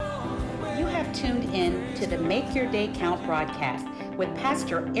in to the Make Your Day Count broadcast with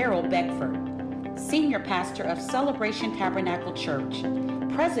Pastor Errol Beckford, Senior Pastor of Celebration Tabernacle Church,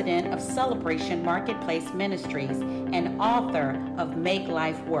 President of Celebration Marketplace Ministries, and author of Make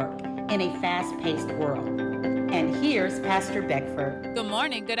Life Work in a Fast-Paced World. And here's Pastor Beckford. Good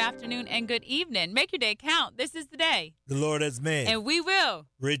morning, good afternoon, and good evening. Make your day count. This is the day the Lord has made. And we will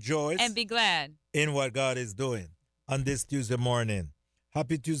rejoice and be glad in what God is doing on this Tuesday morning.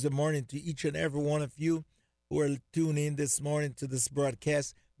 Happy Tuesday morning to each and every one of you who are tuning in this morning to this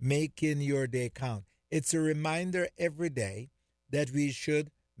broadcast, Making Your Day Count. It's a reminder every day that we should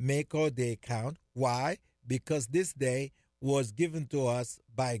make our day count. Why? Because this day was given to us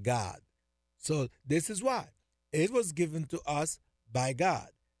by God. So this is why. It was given to us by God.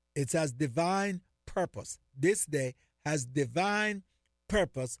 It has divine purpose. This day has divine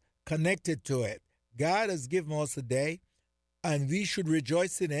purpose connected to it. God has given us a day, and we should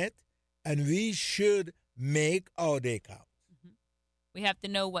rejoice in it, and we should make our day count. Mm-hmm. We have to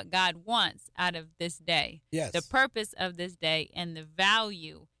know what God wants out of this day. Yes. The purpose of this day and the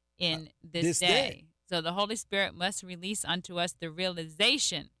value in this day. So the Holy Spirit must release unto us the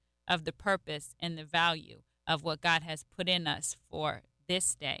realization of the purpose and the value of what God has put in us for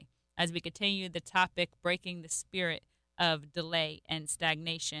this day. As we continue the topic, breaking the spirit of delay and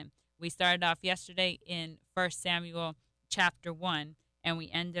stagnation. We started off yesterday in 1 Samuel chapter 1, and we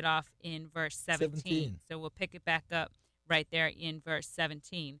ended off in verse 17. So we'll pick it back up right there in verse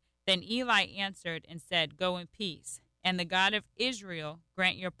 17. Then Eli answered and said, "Go in peace, and the God of Israel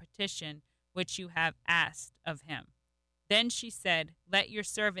grant your petition which you have asked of him." Then she said, "Let your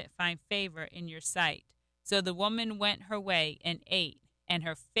servant find favor in your sight." So the woman went her way and ate, and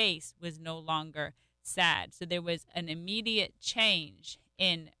her face was no longer sad. So there was an immediate change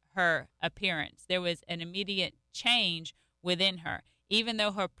in her appearance. There was an immediate change within her. Even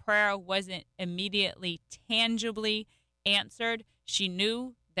though her prayer wasn't immediately tangibly answered, she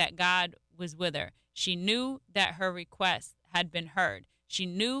knew that God was with her. She knew that her request had been heard. She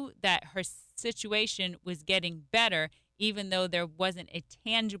knew that her situation was getting better, even though there wasn't a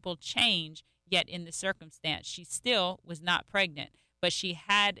tangible change yet in the circumstance. She still was not pregnant, but she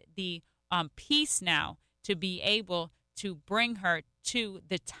had the peace now to be able to bring her to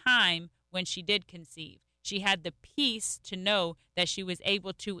the time when she did conceive. She had the peace to know that she was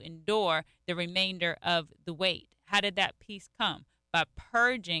able to endure the remainder of the wait. How did that peace come? By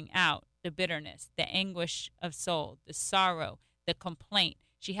purging out the bitterness, the anguish of soul, the sorrow, the complaint.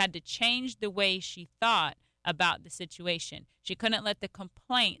 She had to change the way she thought about the situation. She couldn't let the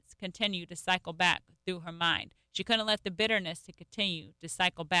complaints continue to cycle back through her mind. She couldn't let the bitterness to continue to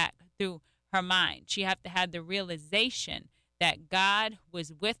cycle back through her mind. She had to have the realization that God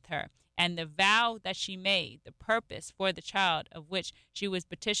was with her, and the vow that she made, the purpose for the child of which she was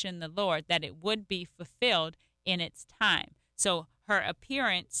petitioning the Lord, that it would be fulfilled in its time. So her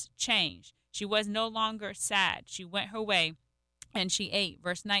appearance changed. She was no longer sad. She went her way and she ate.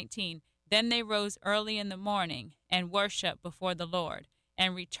 Verse 19, then they rose early in the morning and worshiped before the Lord,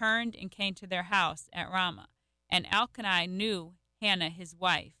 and returned and came to their house at Ramah. And Elkanah knew Hannah his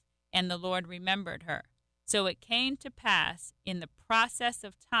wife, and the Lord remembered her. So it came to pass in the process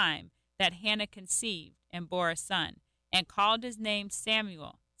of time that Hannah conceived and bore a son, and called his name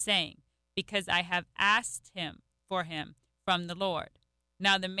Samuel, saying, because I have asked him for him from the Lord.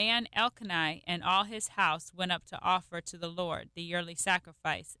 Now the man Elkanah and all his house went up to offer to the Lord the yearly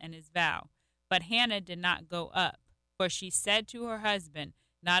sacrifice and his vow. But Hannah did not go up, for she said to her husband,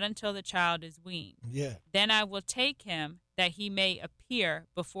 not until the child is weaned. Yeah. Then I will take him, that he may appear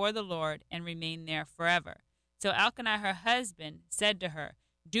before the Lord and remain there forever. So Elkanah her husband said to her,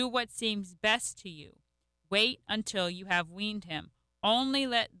 do what seems best to you. Wait until you have weaned him. Only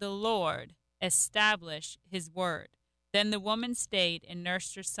let the Lord establish his word. Then the woman stayed and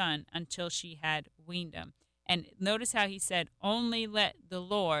nursed her son until she had weaned him. And notice how he said, only let the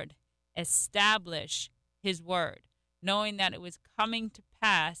Lord establish his word, knowing that it was coming to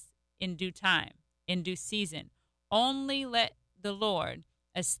pass in due time, in due season. Only let the Lord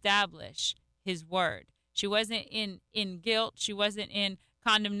establish his word. She wasn't in guilt. She wasn't in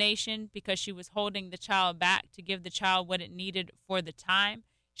condemnation because she was holding the child back to give the child what it needed for the time.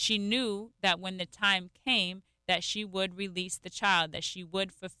 She knew that when the time came, that she would release the child, that she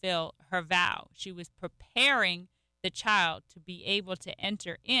would fulfill her vow. She was preparing the child to be able to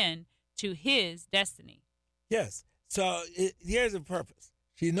enter in to his destiny. Yes. So here's the purpose.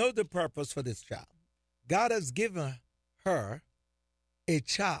 She knows the purpose for this child. God has given her a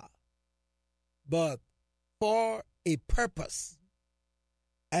child, but for a purpose.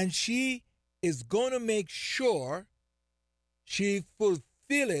 And she is going to make sure she fulfill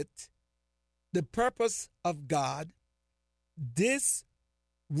it the purpose of God, this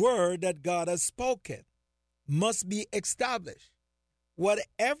word that God has spoken must be established.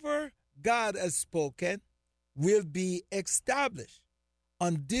 Whatever God has spoken will be established.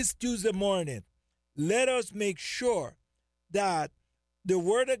 On this Tuesday morning, let us make sure that the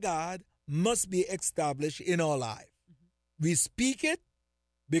word of God must be established in our life. We speak it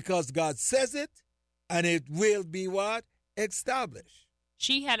because God says it, and it will be what? Established.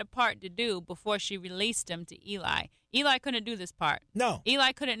 She had a part to do before she released him to Eli. Eli couldn't do this part. No.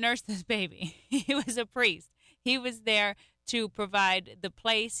 Eli couldn't nurse this baby. He was a priest. He was there to provide the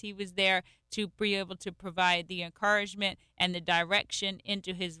place. He was there to be able to provide the encouragement and the direction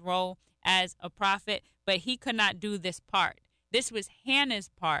into his role as a prophet, but he could not do this part. This was Hannah's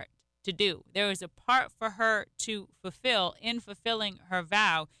part to do. There was a part for her to fulfill. In fulfilling her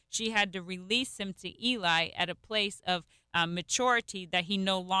vow, she had to release him to Eli at a place of maturity that he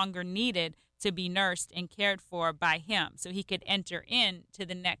no longer needed to be nursed and cared for by him, so he could enter into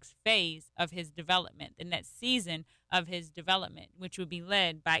the next phase of his development, the next season of his development, which would be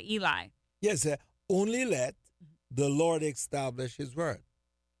led by Eli. Yes, only let the Lord establish his word.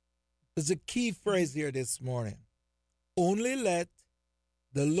 There's a key phrase here this morning. Only let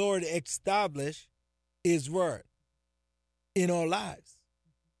the Lord establish his word in our lives.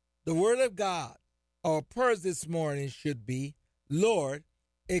 The word of God, our prayers this morning should be, Lord,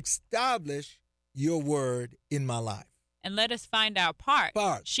 establish your word in my life. And let us find our part.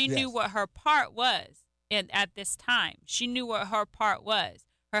 She yes. knew what her part was at this time. She knew what her part was.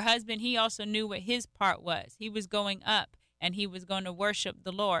 Her husband, he also knew what his part was. He was going up and he was going to worship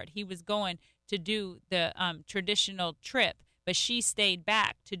the Lord. He was going to do the traditional trip, but she stayed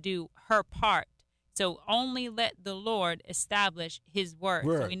back to do her part. So only let the Lord establish his word.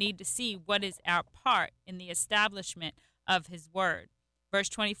 So we need to see what is our part in the establishment of his word. Verse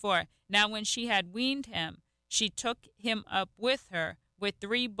 24, now when she had weaned him, she took him up with her with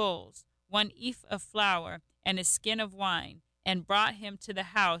 3 bulls, 1 ephah of flour, and a skin of wine, and brought him to the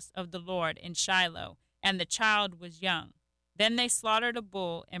house of the Lord in Shiloh, and the child was young. Then they slaughtered a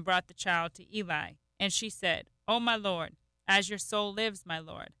bull and brought the child to Eli. And she said, O my Lord, as your soul lives, my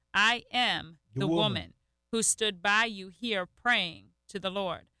Lord, I am the woman who stood by you here praying to the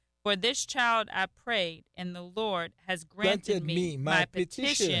Lord. For this child I prayed, and the Lord has granted me my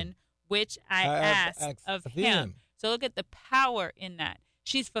petition, which I asked of him. So look at the power in that.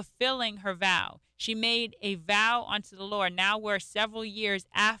 She's fulfilling her vow. She made a vow unto the Lord. Now we're several years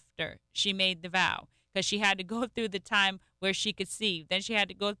after she made the vow, because she had to go through the time where she conceived. Then she had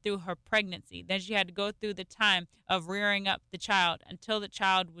to go through her pregnancy. Then she had to go through the time of rearing up the child until the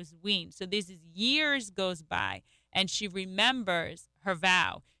child was weaned. So these years goes by, and she remembers her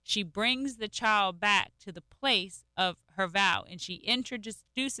vow. She brings the child back to the place of her vow, and she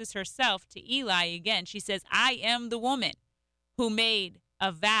introduces herself to Eli again. She says, I am the woman who made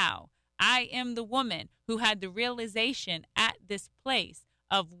a vow. I am the woman who had the realization at this place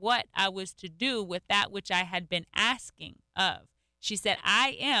of what I was to do with that which I had been asking of. She said,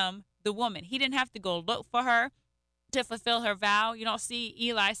 I am the woman. He didn't have to go look for her to fulfill her vow. You don't see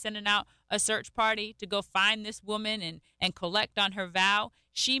Eli sending out a search party to go find this woman and collect on her vow.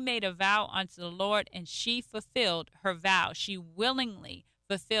 She made a vow unto the Lord, and she fulfilled her vow. She willingly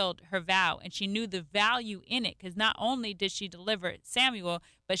fulfilled her vow, and she knew the value in it, because not only did she deliver Samuel,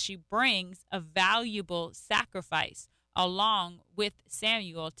 but she brings a valuable sacrifice along with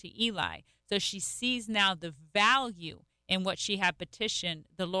Samuel to Eli. So she sees now the value in what she had petitioned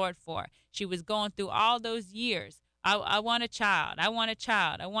the Lord for. She was going through all those years. I want a child. I want a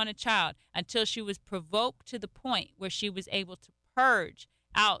child. I want a child, until she was provoked to the point where she was able to purge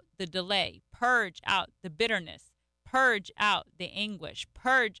out the delay, purge out the bitterness, purge out the anguish,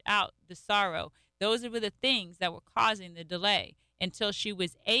 purge out the sorrow. Those were the things that were causing the delay, until she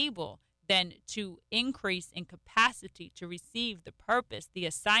was able then to increase in capacity to receive the purpose, the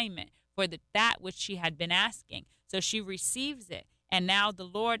assignment for that which she had been asking. So she receives it, and now the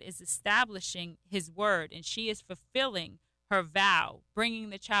Lord is establishing his word, and she is fulfilling her vow, bringing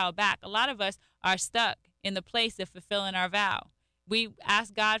the child back. A lot of us are stuck in the place of fulfilling our vow. We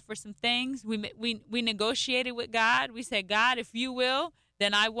ask God for some things. We negotiated with God. We said, God, if you will,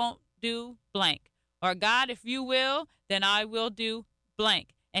 then I won't do blank. Or God, if you will, then I will do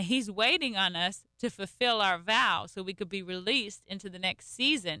blank. And he's waiting on us to fulfill our vow so we could be released into the next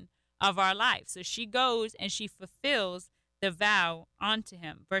season of our life. So she goes and she fulfills the vow unto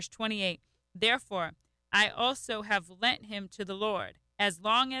him. Verse 28, therefore, I also have lent him to the Lord. As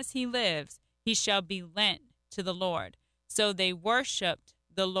long as he lives, he shall be lent to the Lord. So they worshiped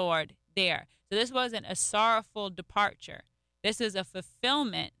the Lord there. So this wasn't a sorrowful departure. This is a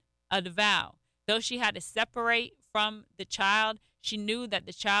fulfillment of the vow. Though she had to separate from the child, she knew that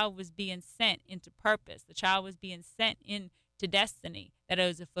the child was being sent into purpose. The child was being sent into destiny, that it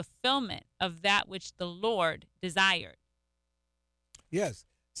was a fulfillment of that which the Lord desired. Yes.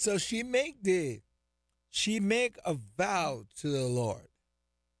 So she make a vow to the Lord.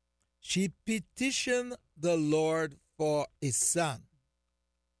 She petitioned the Lord for a son,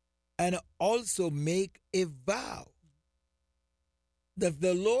 and also make a vow that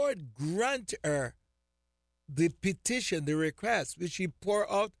the Lord grant her the petition, the request, which she poured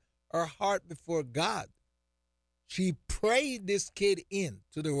out her heart before God. She prayed this kid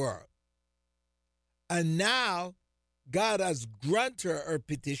into the world. And now God has granted her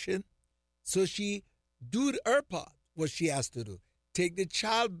petition, so she do her part, what she has to do. Take the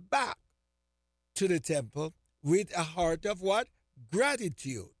child back to the temple with a heart of what?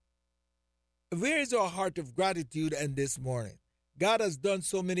 Gratitude. Where is our heart of gratitude in this morning? God has done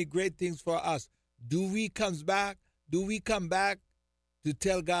so many great things for us. Do we come back to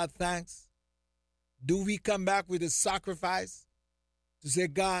tell God thanks? Do we come back with a sacrifice to say,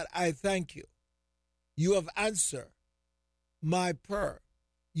 God, I thank you. You have answered my prayer.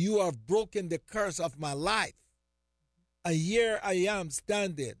 You have broken the curse of my life. And here I am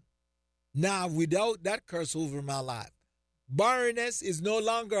standing now without that curse over my life. Barrenness is no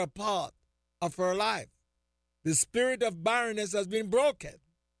longer a part of her life. The spirit of barrenness has been broken.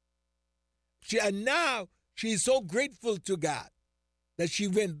 And now she is so grateful to God that she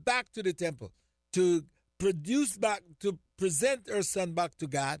went back to the temple to present her son back to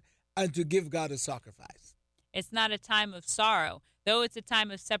God and to give God a sacrifice. It's not a time of sorrow. Though it's a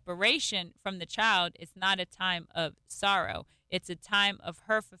time of separation from the child, it's not a time of sorrow. It's a time of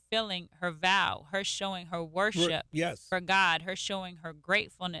her fulfilling her vow, her showing her worship for God, her showing her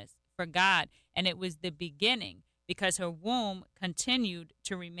gratefulness for God. And it was the beginning, because her womb continued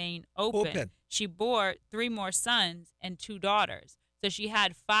to remain open. She bore 3 more sons and 2 daughters. So she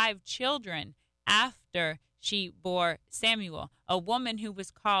had 5 children after she bore Samuel. A woman who was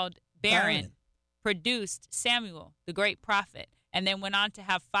called barren produced Samuel, the great prophet, and then went on to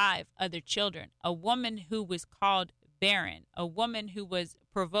have 5 other children. A woman who was called barren, a woman who was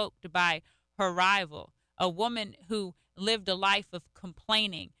provoked by her rival, a woman who lived a life of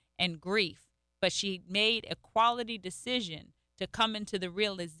complaining and grief, but she made a quality decision to come into the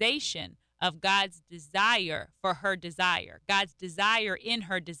realization of God's desire for her desire, God's desire in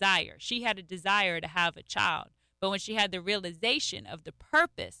her desire. She had a desire to have a child, but when she had the realization of the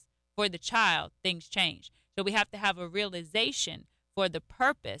purpose for the child, things changed. So we have to have a realization for the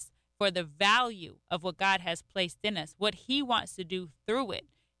purpose, for the value of what God has placed in us, what he wants to do through it,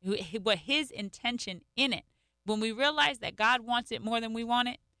 what his intention in it. When we realize that God wants it more than we want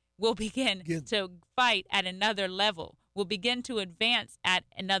it, we'll begin to fight at another level. We'll begin to advance at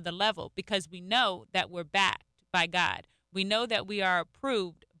another level because we know that we're backed by God. We know that we are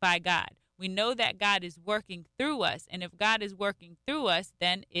approved by God. We know that God is working through us. And if God is working through us,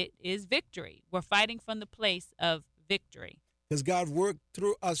 then it is victory. We're fighting from the place of victory. Because God worked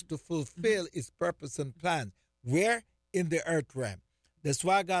through us to fulfill his purpose and plan. Where? In the earth realm. That's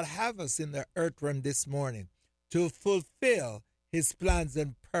why God have us in the earth realm this morning, to fulfill his plans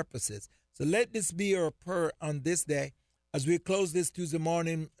and purposes. So let this be your prayer on this day as we close this Tuesday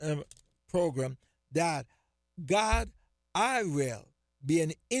morning program, that God, I will be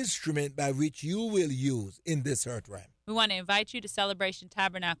an instrument by which you will use in this earth realm. We want to invite you to Celebration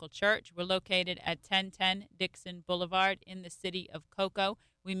Tabernacle Church. We're located at 1010 Dixon Boulevard in the city of Cocoa.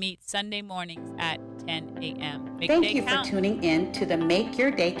 We meet Sunday mornings at 10 a.m. Thank you for tuning in to the Make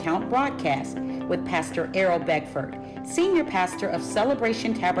Your Day Count broadcast with Pastor Errol Beckford, Senior Pastor of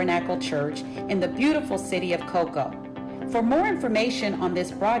Celebration Tabernacle Church in the beautiful city of Cocoa. For more information on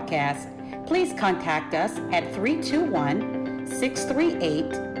this broadcast, please contact us at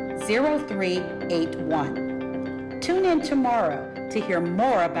 321-638-0381. Tune in tomorrow to hear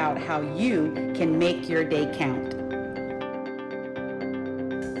more about how you can make your day count.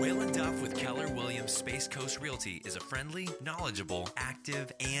 Space Coast Realty is a friendly, knowledgeable,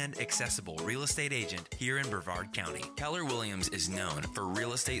 active, and accessible real estate agent here in Brevard County. Keller Williams is known for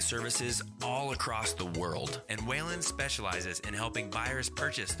real estate services all across the world, and Wayland specializes in helping buyers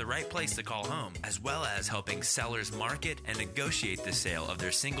purchase the right place to call home, as well as helping sellers market and negotiate the sale of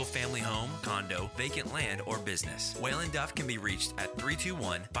their single-family home, condo, vacant land, or business. Wayland Duff can be reached at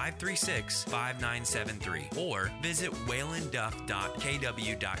 321-536-5973 or visit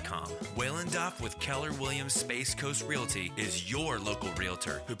waylandduff.kw.com. Wayland Duff with Keller Williams Space Coast Realty is your local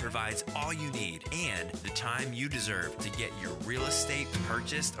realtor who provides all you need and the time you deserve to get your real estate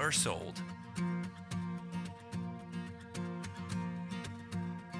purchased or sold.